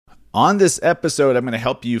On this episode, I'm going to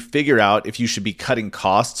help you figure out if you should be cutting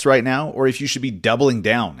costs right now or if you should be doubling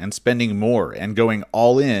down and spending more and going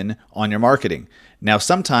all in on your marketing. Now,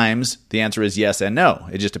 sometimes the answer is yes and no.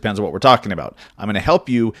 It just depends on what we're talking about. I'm going to help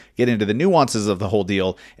you get into the nuances of the whole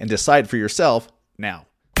deal and decide for yourself now.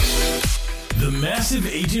 The Massive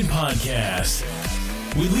Agent Podcast,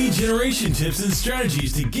 with lead generation tips and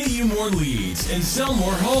strategies to get you more leads and sell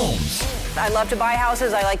more homes. I love to buy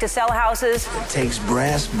houses. I like to sell houses. It takes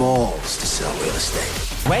brass balls to sell real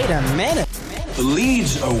estate. Wait a minute. The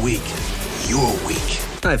leads are weak. You're weak.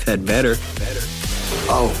 I've had better.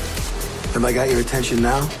 Oh, have I got your attention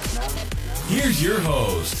now? Here's your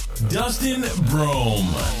host, Dustin Brome.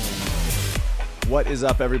 What is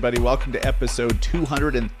up, everybody? Welcome to episode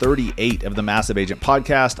 238 of the Massive Agent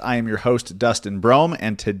Podcast. I am your host, Dustin Brome,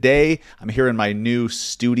 and today I'm here in my new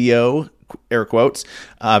studio, air quotes,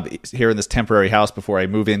 here in this temporary house before I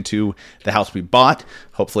move into the house we bought,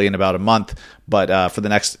 hopefully in about a month. But for the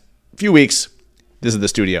next few weeks, this is the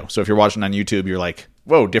studio. So if you're watching on YouTube, you're like,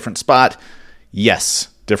 whoa, different spot. Yes,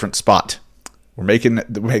 different spot. We're making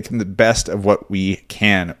the best of what we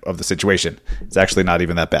can of the situation. It's actually not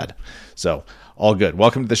even that bad. So all good.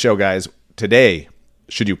 Welcome to the show, guys. Today,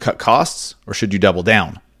 should you cut costs or should you double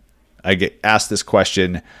down? I get asked this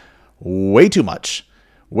question way too much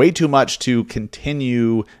to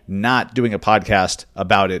continue not doing a podcast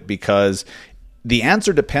about it, because the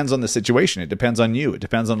answer depends on the situation. It depends on you. It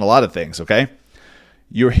depends on a lot of things. Okay.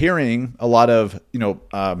 You're hearing a lot of,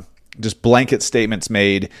 just blanket statements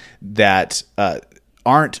made that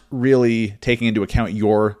aren't really taking into account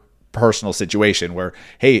your personal situation where,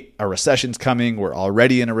 hey, a recession's coming. We're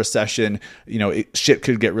already in a recession. Shit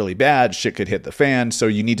could get really bad. Shit could hit the fan. So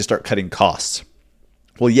you need to start cutting costs.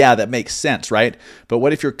 Well, yeah, that makes sense, right? But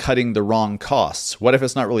what if you're cutting the wrong costs? What if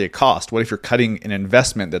it's not really a cost? What if you're cutting an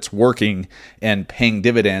investment that's working and paying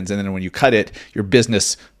dividends, and then when you cut it, your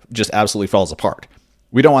business just absolutely falls apart?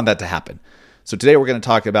 We don't want that to happen. So today we're going to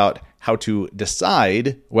talk about how to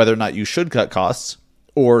decide whether or not you should cut costs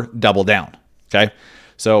or double down, okay?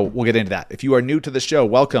 So we'll get into that. If you are new to the show,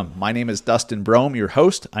 welcome. My name is Dustin Brome, your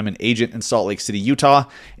host. I'm an agent in Salt Lake City, Utah,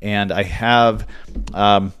 and I have...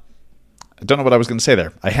 I don't know what I was going to say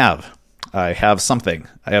there. I have something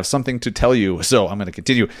to tell you, so I'm going to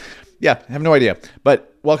continue. Yeah, I have no idea.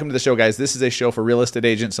 But welcome to the show, guys. This is a show for real estate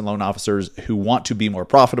agents and loan officers who want to be more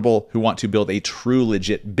profitable, who want to build a true,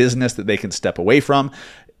 legit business that they can step away from,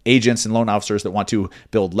 agents and loan officers that want to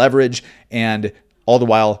build leverage, and all the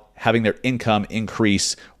while having their income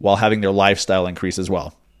increase while having their lifestyle increase as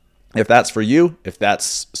well. If that's for you, if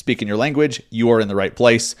that's speaking your language, you are in the right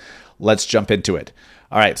place. Let's jump into it.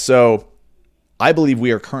 All right, so I believe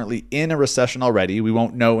we are currently in a recession already. We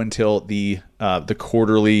won't know until the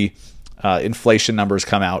quarterly inflation numbers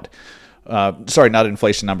come out. Sorry, not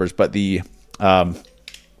inflation numbers, but the what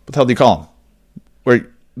the hell do you call them?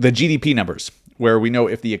 Where the GDP numbers, where we know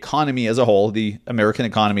if the economy as a whole, the American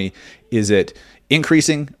economy, is it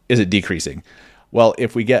increasing? Is it decreasing? Well,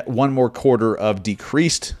 if we get one more quarter of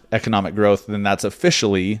decreased economic growth, then that's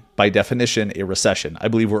officially, by definition, a recession. I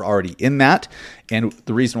believe we're already in that, and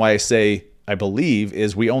the reason why I say I believe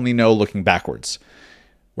is we only know looking backwards.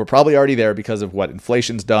 We're probably already there because of what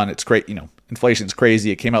inflation's done. It's great. Inflation's crazy.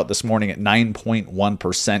 It came out this morning at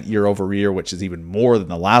 9.1% year over year, which is even more than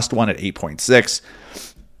the last one at 8.6%.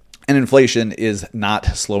 And inflation is not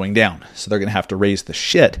slowing down. So they're going to have to raise the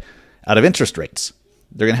shit out of interest rates.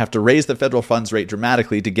 They're going to have to raise the federal funds rate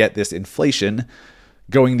dramatically to get this inflation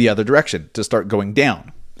going the other direction, to start going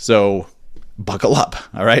down. So buckle up.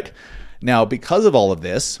 All right. Now, because of all of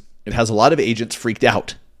this, it has a lot of agents freaked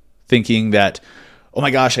out, thinking that, oh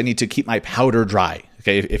my gosh, I need to keep my powder dry.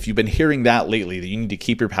 Okay, if you've been hearing that lately, that you need to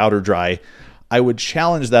keep your powder dry, I would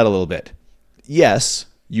challenge that a little bit. Yes,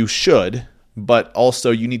 you should, but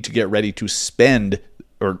also you need to get ready to spend,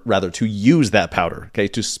 or rather to use that powder, okay,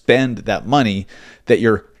 to spend that money that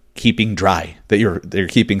you're keeping dry, that you're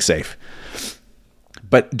keeping safe.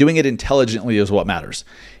 But doing it intelligently is what matters.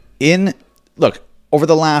 Over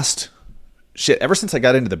the last... ever since I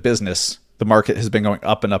got into the business, the market has been going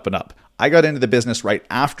up and up and up. I got into the business right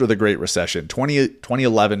after the Great Recession.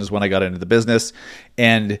 2011 is when I got into the business,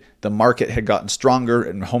 and the market had gotten stronger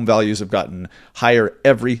and home values have gotten higher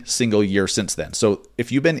every single year since then. So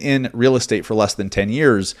if you've been in real estate for less than 10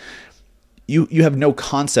 years, you have no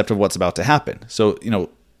concept of what's about to happen. So,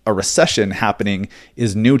 a recession happening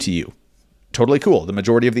is new to you. Totally cool. The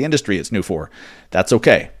majority of the industry it's new for. That's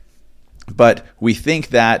okay. But we think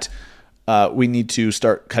that we need to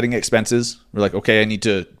start cutting expenses. We're like, okay, I need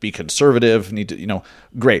to be conservative.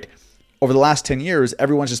 Great. over the last 10 years,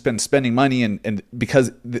 everyone's just been spending money, and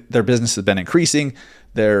because their business has been increasing,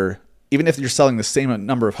 even if you're selling the same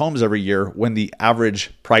number of homes every year, when the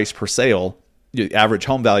average price per sale, the average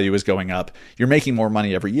home value is going up, you're making more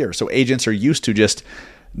money every year. So agents are used to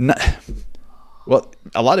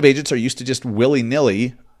a lot of agents are used to just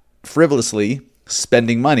willy-nilly, frivolously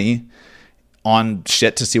spending money on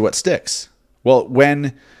shit to see what sticks. Well,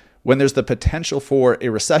 when there's the potential for a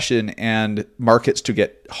recession and markets to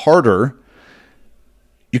get harder,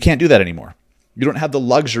 you can't do that anymore. You don't have the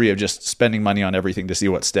luxury of just spending money on everything to see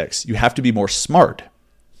what sticks. You have to be more smart.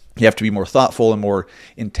 You have to be more thoughtful and more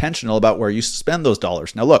intentional about where you spend those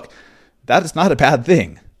dollars. Now, look, that is not a bad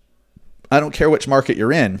thing. I don't care which market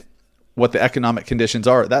you're in, what the economic conditions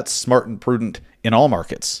are. That's smart and prudent in all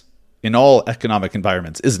markets, in all economic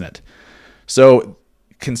environments, isn't it? So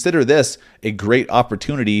consider this a great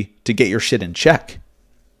opportunity to get your shit in check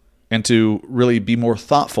and to really be more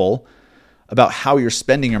thoughtful about how you're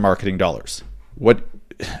spending your marketing dollars.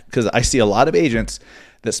 Because I see a lot of agents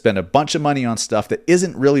that spend a bunch of money on stuff that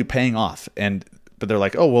isn't really paying off. But they're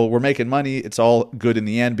like, oh, well, we're making money. It's all good in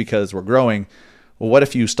the end because we're growing. Well, what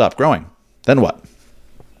if you stop growing? Then what?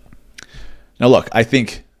 Now, look, I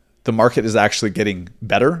think the market is actually getting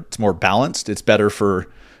better. It's more balanced. It's better for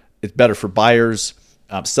buyers.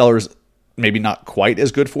 Sellers, maybe not quite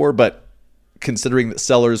as good for, but considering that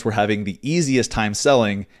sellers were having the easiest time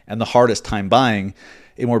selling and the hardest time buying,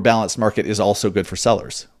 a more balanced market is also good for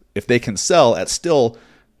sellers. If they can sell at still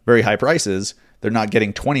very high prices, they're not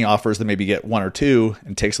getting 20 offers, they maybe get 1 or 2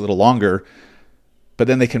 and takes a little longer, but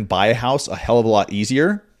then they can buy a house a hell of a lot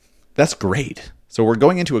easier. That's great. So we're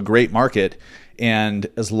going into a great market, and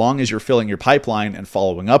as long as you're filling your pipeline and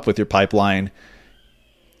following up with your pipeline,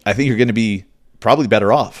 I think you're going to be probably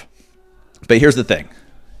better off. But here's the thing.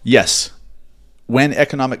 Yes, when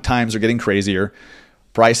economic times are getting crazier,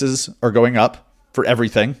 prices are going up for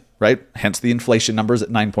everything, right? Hence the inflation numbers at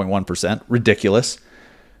 9.1%. Ridiculous.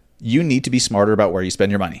 You need to be smarter about where you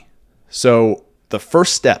spend your money. So the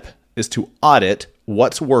first step is to audit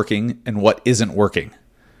what's working and what isn't working.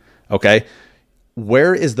 Okay?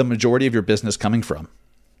 Where is the majority of your business coming from?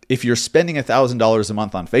 If you're spending $1,000 a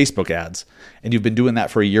month on Facebook ads and you've been doing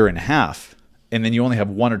that for a year and a half, and then you only have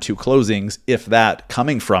 1 or 2 closings, if that,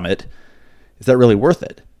 coming from it, is that really worth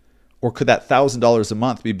it? Or could that $1,000 a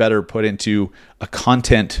month be better put into a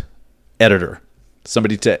content editor?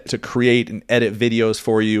 Somebody to create and edit videos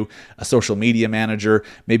for you, a social media manager,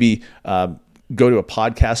 maybe go to a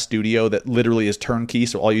podcast studio that literally is turnkey.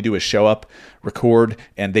 So all you do is show up, record,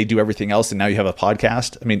 and they do everything else. And now you have a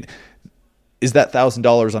podcast. I mean, is that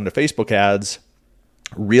 $1,000 onto Facebook ads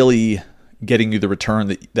really getting you the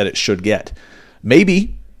return that it should get?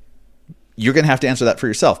 Maybe. You're going to have to answer that for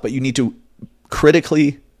yourself, but you need to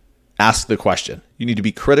critically ask the question. You need to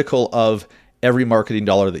be critical of every marketing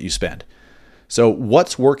dollar that you spend. So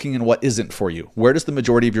what's working and what isn't for you? Where does the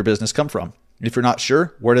majority of your business come from? If you're not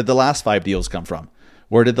sure, where did the last 5 deals come from?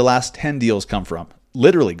 Where did the last 10 deals come from?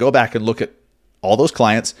 Literally go back and look at all those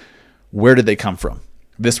clients. Where did they come from?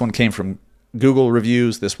 This one came from Google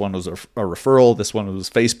reviews. This one was a referral. This one was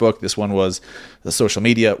Facebook. This one was the social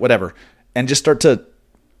media, whatever. And just start to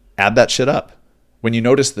add that shit up. When you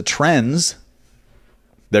notice the trends,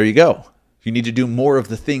 there you go. You need to do more of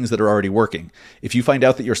the things that are already working. If you find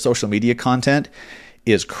out that your social media content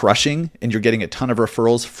is crushing and you're getting a ton of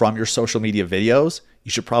referrals from your social media videos,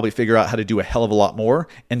 you should probably figure out how to do a hell of a lot more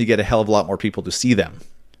and to get a hell of a lot more people to see them.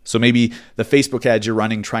 So maybe the Facebook ads you're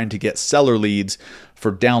running trying to get seller leads for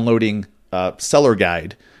downloading a seller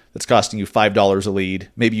guide that's costing you $5 a lead.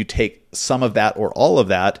 Maybe you take some of that or all of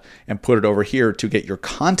that and put it over here to get your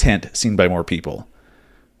content seen by more people,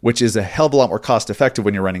 which is a hell of a lot more cost effective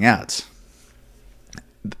when you're running ads.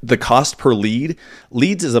 The cost per leads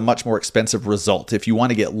is a much more expensive result. If you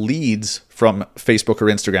want to get leads from Facebook or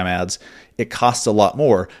Instagram ads, it costs a lot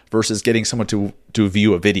more versus getting someone to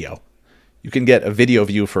view a video. You can get a video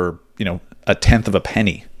view for, a tenth of a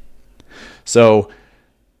penny. So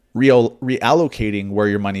reallocating where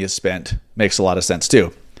your money is spent makes a lot of sense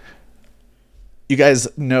too. You guys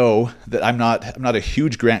know that I'm not a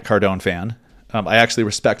huge Grant Cardone fan. I actually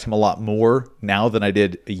respect him a lot more now than I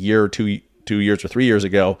did a year or 2 years or 3 years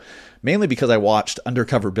ago, mainly because I watched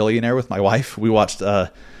Undercover Billionaire with my wife. We watched, I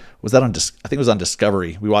think it was on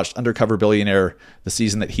Discovery. We watched Undercover Billionaire, the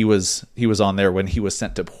season that he was on there when he was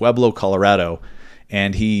sent to Pueblo, Colorado,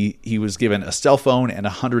 and he was given a cell phone and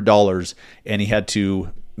 $100, and he had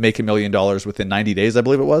to make $1 million within 90 days, I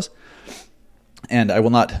believe it was. And I will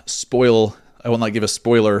not give a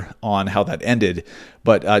spoiler on how that ended,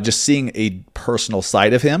 but just seeing a personal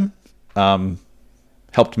side of him,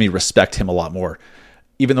 helped me respect him a lot more.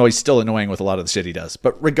 even though he's still annoying with a lot of the shit he does.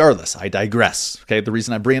 But regardless, I digress. Okay, the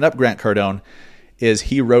reason I'm bringing up Grant Cardone is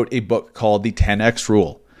he wrote a book called The 10X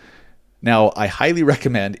Rule. Now, I highly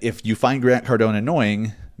recommend, if you find Grant Cardone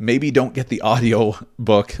annoying, maybe don't get the audio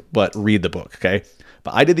book, but read the book, okay?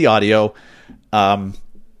 But I did the audio, and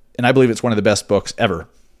I believe it's one of the best books ever.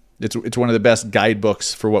 It's one of the best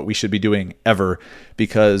guidebooks for what we should be doing ever,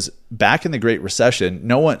 because back in the Great Recession,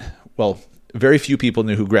 very few people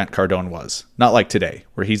knew who Grant Cardone was. Not like today,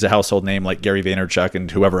 where he's a household name like Gary Vaynerchuk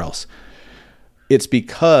and whoever else. It's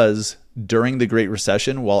because during the Great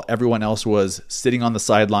Recession, while everyone else was sitting on the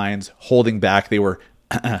sidelines, holding back, they were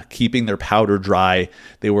keeping their powder dry,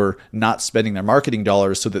 they were not spending their marketing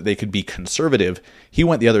dollars so that they could be conservative, he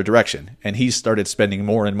went the other direction, and he started spending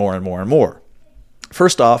more and more and more and more.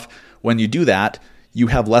 First off, when you do that, you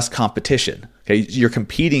have less competition. Okay, you're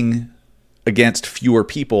competing against fewer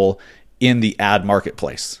people in the ad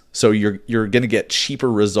marketplace. So you're going to get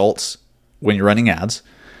cheaper results when you're running ads,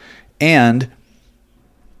 and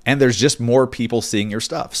there's just more people seeing your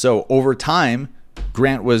stuff. So over time,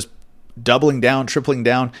 Grant was doubling down, tripling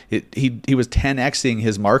down. He was 10xing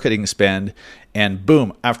his marketing spend, and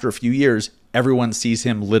boom, after a few years, everyone sees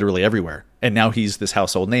him literally everywhere. And now he's this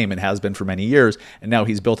household name and has been for many years. And now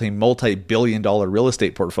he's built a multi-billion-dollar real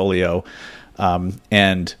estate portfolio,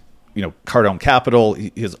 and Cardone Capital.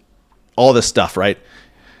 He has all this stuff, right?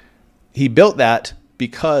 He built that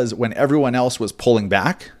because when everyone else was pulling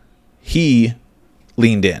back, he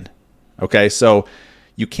leaned in. Okay, so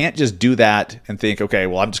you can't just do that and think, okay,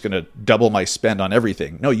 well, I'm just going to double my spend on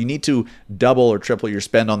everything. No, you need to double or triple your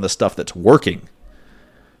spend on the stuff that's working.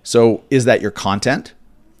 So is that your content?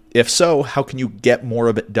 If so, how can you get more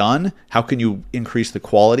of it done? How can you increase the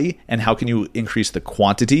quality? And how can you increase the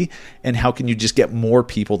quantity? And how can you just get more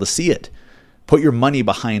people to see it? Put your money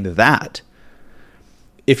behind that.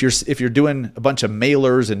 If you're doing a bunch of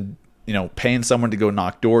mailers and paying someone to go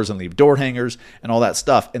knock doors and leave door hangers and all that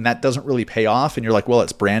stuff, and that doesn't really pay off, and you're like, well,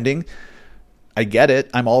 it's branding. I get it.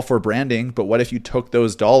 I'm all for branding, but what if you took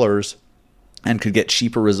those dollars and could get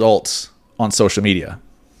cheaper results on social media?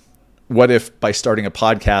 What if by starting a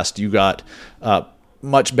podcast, you got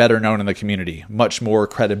much better known in the community, much more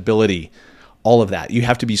credibility, all of that? You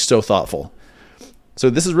have to be so thoughtful. So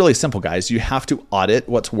this is really simple, guys. You have to audit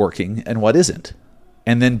what's working and what isn't,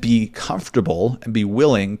 and then be comfortable and be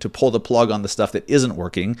willing to pull the plug on the stuff that isn't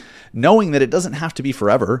working, knowing that it doesn't have to be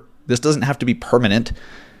forever. This doesn't have to be permanent.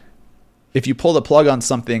 If you pull the plug on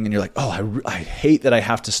something and you're like, oh, I hate that I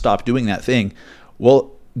have to stop doing that thing.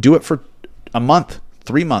 Well, do it for a month,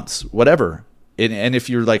 3 months, whatever. And if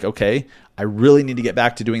you're like, okay, I really need to get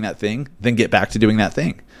back to doing that thing, then get back to doing that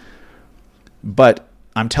thing. But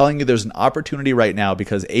I'm telling you, there's an opportunity right now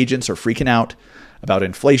because agents are freaking out about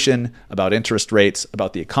inflation, about interest rates,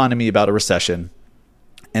 about the economy, about a recession.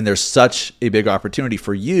 And there's such a big opportunity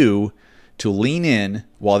for you to lean in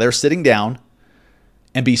while they're sitting down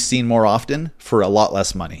and be seen more often for a lot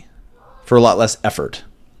less money, for a lot less effort.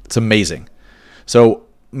 It's amazing. So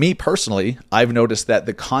me personally, I've noticed that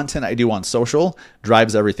the content I do on social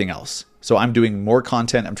drives everything else. So I'm doing more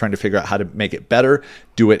content. I'm trying to figure out how to make it better,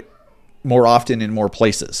 do it more often in more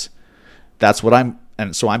places. That's what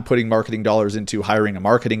and so I'm putting marketing dollars into hiring a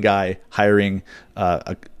marketing guy, hiring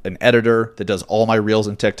an editor that does all my reels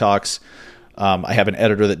and TikToks. I have an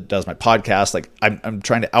editor that does my podcast. Like I'm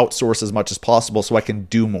trying to outsource as much as possible so I can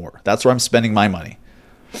do more. That's where I'm spending my money.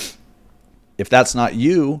 If that's not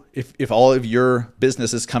you, if all of your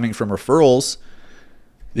business is coming from referrals,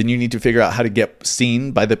 then you need to figure out how to get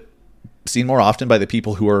seen more often by the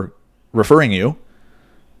people who are referring you,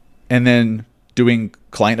 and then doing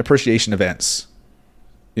client appreciation events,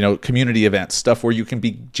 community events, stuff where you can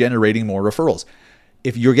be generating more referrals.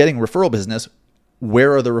 If you're getting referral business,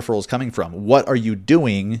 where are the referrals coming from? What are you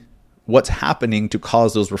doing? What's happening to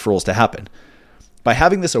cause those referrals to happen? By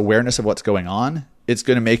having this awareness of what's going on, it's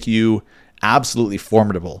going to make you absolutely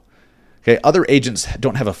formidable. Okay, other agents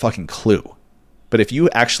don't have a fucking clue. But if you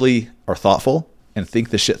actually are thoughtful and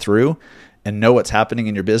think this shit through and know what's happening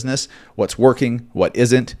in your business, what's working, what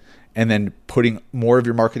isn't, and then putting more of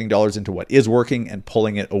your marketing dollars into what is working and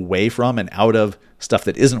pulling it away from and out of stuff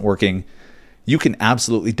that isn't working, you can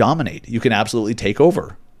absolutely dominate. You can absolutely take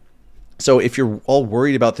over. So if you're all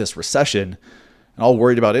worried about this recession and all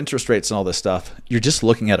worried about interest rates and all this stuff, you're just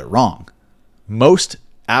looking at it wrong. Most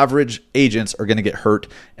average agents are going to get hurt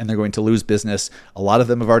and they're going to lose business. A lot of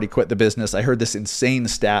them have already quit the business. I heard this insane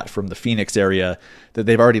stat from the Phoenix area that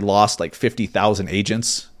they've already lost like 50,000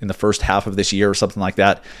 agents in the first half of this year or something like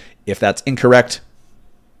that. If that's incorrect,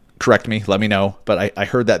 correct me, let me know. But I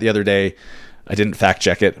heard that the other day. I didn't fact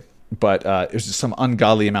check it. but it's just some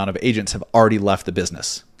ungodly amount of agents have already left the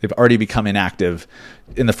business. They've already become inactive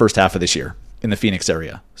in the first half of this year in the Phoenix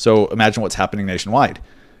area. So imagine what's happening nationwide.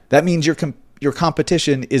 That means your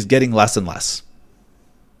competition is getting less and less.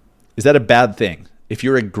 Is that a bad thing? If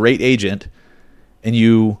you're a great agent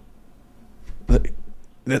and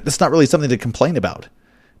that's not really something to complain about.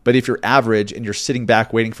 But if you're average and you're sitting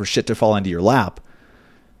back waiting for shit to fall into your lap,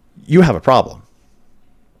 you have a problem.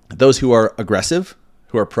 Those who are aggressive,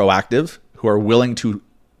 who are proactive, who are willing to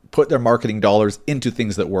put their marketing dollars into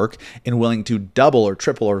things that work and willing to double or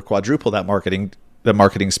triple or quadruple that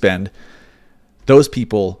marketing spend, those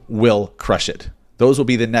people will crush it. Those will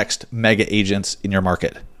be the next mega agents in your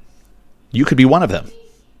market. You could be one of them.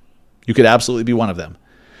 You could absolutely be one of them.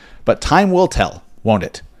 But time will tell, won't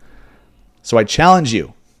it? So I challenge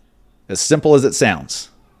you, as simple as it sounds,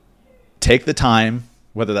 take the time,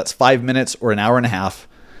 whether that's 5 minutes or an hour and a half,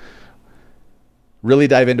 really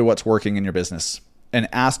dive into what's working in your business and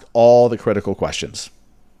ask all the critical questions.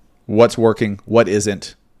 What's working? What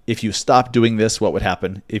isn't? If you stop doing this, what would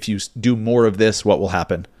happen? If you do more of this, what will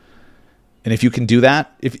happen? And if you can do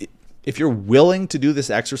that, if you're willing to do this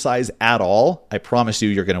exercise at all, I promise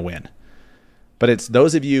you're going to win. But it's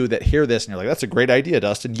those of you that hear this and you're like, that's a great idea,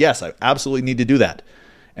 Dustin. Yes, I absolutely need to do that.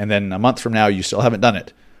 And then a month from now, you still haven't done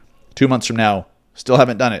it. 2 months from now, still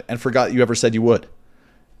haven't done it and forgot you ever said you would.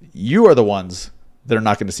 You are the ones that are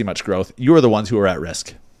not going to see much growth. You are the ones who are at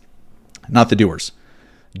risk, not the doers.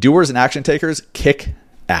 Doers and action takers kick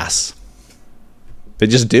ass. They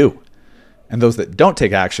just do. And those that don't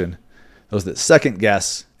take action, those that second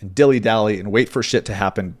guess and dilly-dally and wait for shit to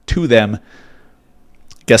happen to them,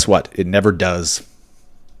 guess what? It never does.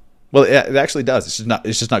 Well, it actually does. It's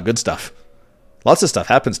just not good stuff. Lots of stuff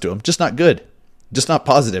happens to them, just not good, just not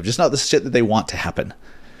positive, just not the shit that they want to happen.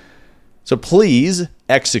 So please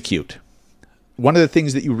execute. One of the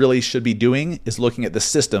things that you really should be doing is looking at the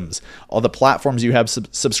systems, all the platforms you have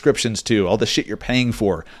subscriptions to, all the shit you're paying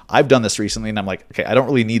for. I've done this recently and I'm like, okay, I don't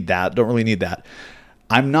really need that.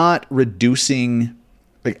 I'm not reducing,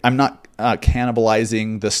 I'm not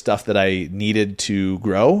cannibalizing the stuff that I needed to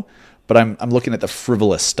grow, but I'm looking at the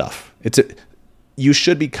frivolous stuff. You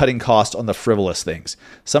should be cutting costs on the frivolous things.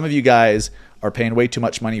 Some of you guys are paying way too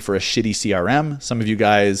much money for a shitty CRM. Some of you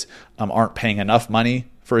guys aren't paying enough money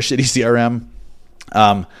for a shitty CRM.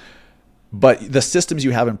 But the systems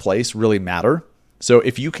you have in place really matter. So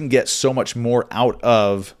if you can get so much more out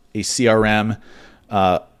of a CRM,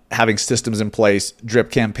 having systems in place,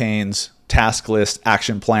 drip campaigns, task lists,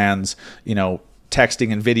 action plans,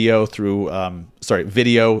 texting and video through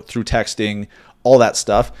texting, all that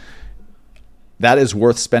stuff, that is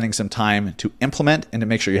worth spending some time to implement and to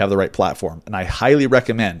make sure you have the right platform. And I highly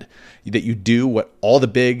recommend that you do what all the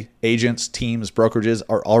big agents, teams, brokerages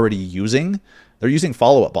are already using. They're using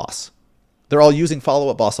Follow Up Boss. They're all using Follow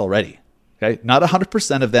Up Boss already. Okay, not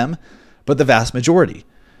 100% of them, but the vast majority.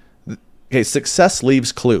 Okay, success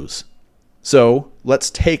leaves clues. So let's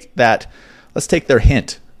take their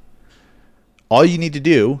hint. All you need to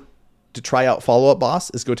do to try out Follow Up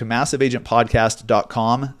Boss is go to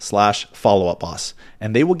massiveagentpodcast.com/followupboss.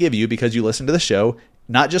 And they will give you, because you listen to the show,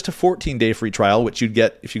 not just a 14-day free trial, which you'd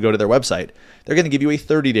get if you go to their website. They're going to give you a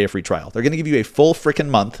 30-day free trial. They're going to give you a full freaking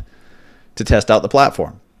month to test out the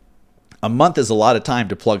platform. A month is a lot of time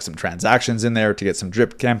to plug some transactions in there, to get some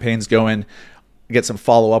drip campaigns going, get some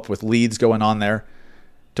follow-up with leads going on there,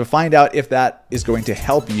 to find out if that is going to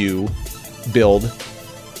help you build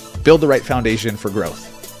the right foundation for growth.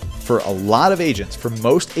 For a lot of agents, for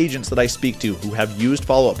most agents that I speak to who have used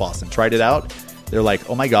Follow Up Boss and tried it out, they're like,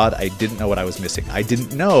 oh my God, I didn't know what I was missing. I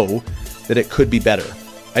didn't know that it could be better.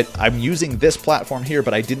 I'm using this platform here,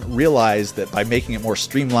 but I didn't realize that by making it more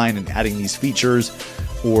streamlined and adding these features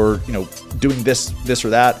or, doing this or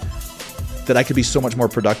that I could be so much more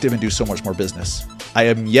productive and do so much more business. I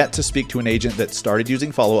am yet to speak to an agent that started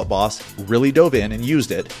using Follow Up Boss, really dove in and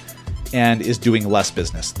used it, and is doing less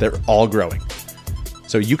business. They're all growing.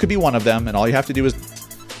 So you could be one of them, and all you have to do is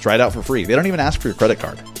try it out for free. They don't even ask for your credit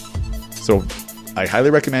card. So I highly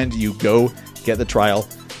recommend you go get the trial,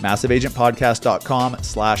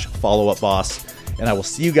 massiveagentpodcast.com/followupboss. And I will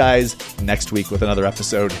see you guys next week with another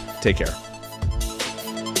episode. Take care.